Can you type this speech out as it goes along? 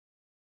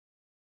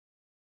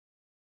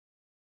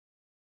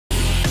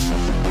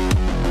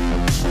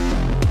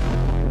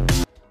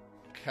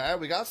Okay,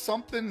 we got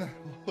something.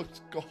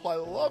 I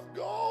love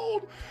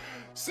gold.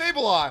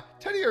 Sableye,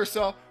 Teddy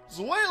Ursa,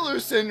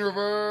 Zweilous in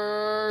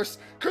reverse,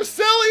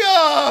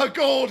 Cresselia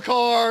gold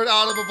card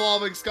out of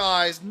Evolving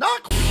Skies.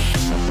 Not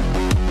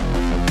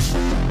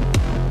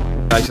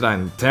Gleich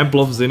rein.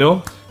 Temple of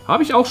Sinnoh.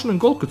 Habe ich auch schon in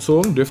Gold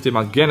gezogen. Dürft ihr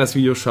mal gerne das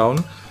Video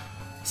schauen.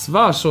 Es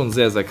war schon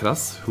sehr, sehr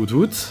krass. Hut,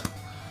 Hut.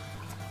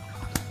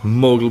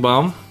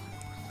 Mogelbaum.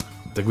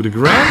 Der gute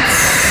Grant.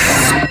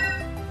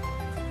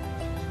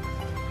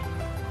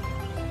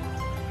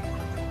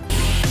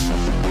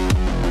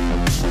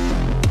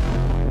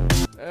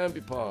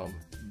 Ambipom,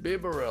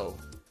 Bibarel,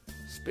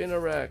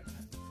 Spinnerack,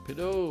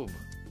 Pidove,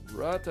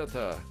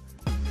 Ratata.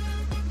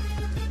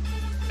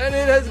 And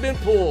it has been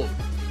pulled.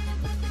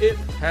 It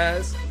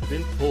has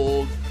been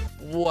pulled.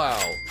 Wow.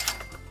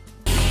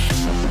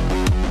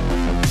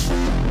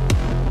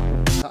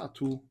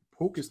 Tatu,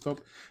 Pokestop,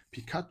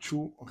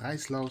 Pikachu,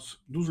 Reislaus,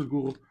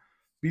 Dusselguru,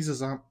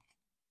 Bisasam,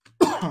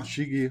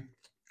 Shigi,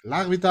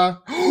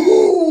 Larvita.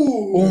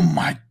 Oh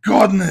my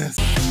goodness!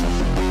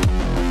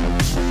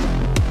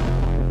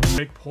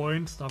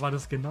 Breakpoint, da war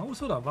das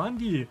genauso, da waren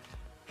die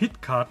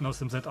Hitkarten aus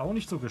dem Set auch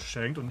nicht so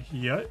geschenkt und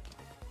hier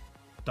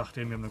dachte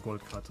ich, wir haben eine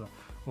Goldkarte.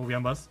 Oh, wir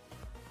haben was.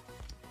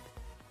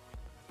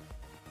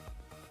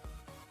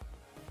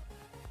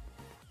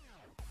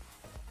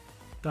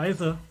 Da ist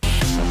sie.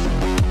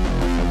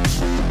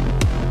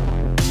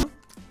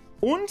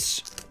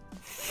 Und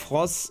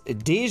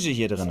Frostdege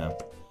hier drin.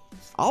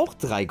 Auch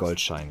 3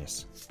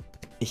 Goldshinies.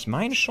 Ich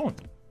meine schon.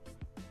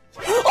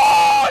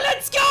 Oh,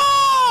 let's go!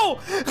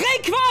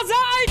 Rayquaza,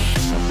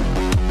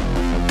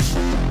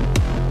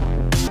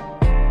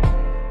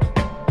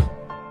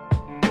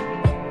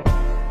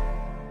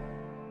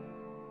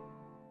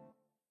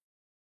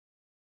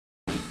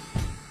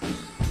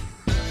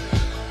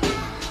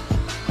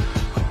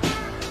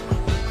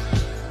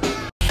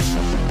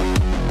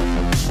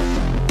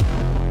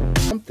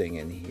 something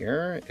in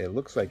here. It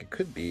looks like it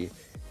could be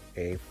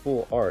a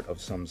full art of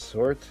some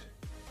sort.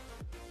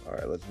 All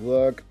right, let's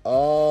look.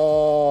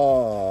 Oh,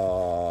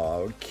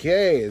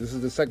 okay. This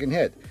is the second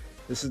hit.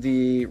 This is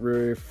the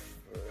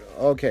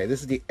okay. This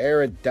is the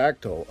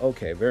Aerodactyl.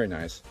 Okay, very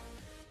nice.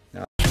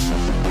 Now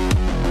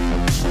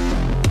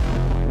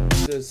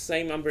the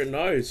same Umbreon.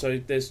 No, so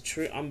there's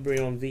true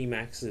Umbreon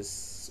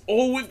VMAXs.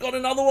 Oh, we've got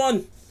another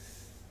one.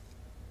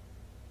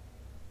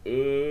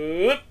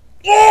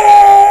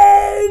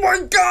 Oh my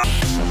god!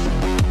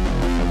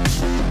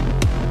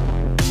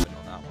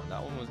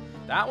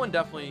 That one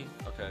definitely,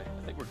 okay,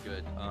 I think we're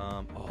good.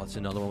 Oh, it's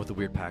another one with a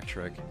weird pack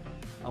trick.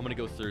 I'm gonna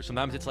go through.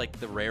 Sometimes it's like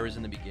the rare is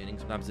in the beginning,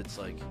 sometimes it's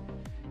like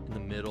in the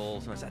middle,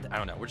 sometimes I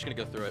don't know. We're just gonna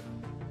go through it.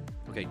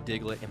 Okay,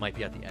 Diglett, it might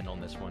be at the end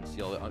on this one.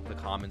 See all the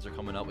commons are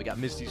coming up. We got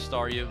Misty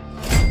Staryu.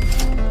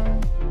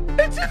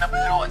 It's in the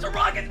middle, it's a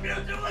Rocket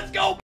Mewtwo, let's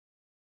go!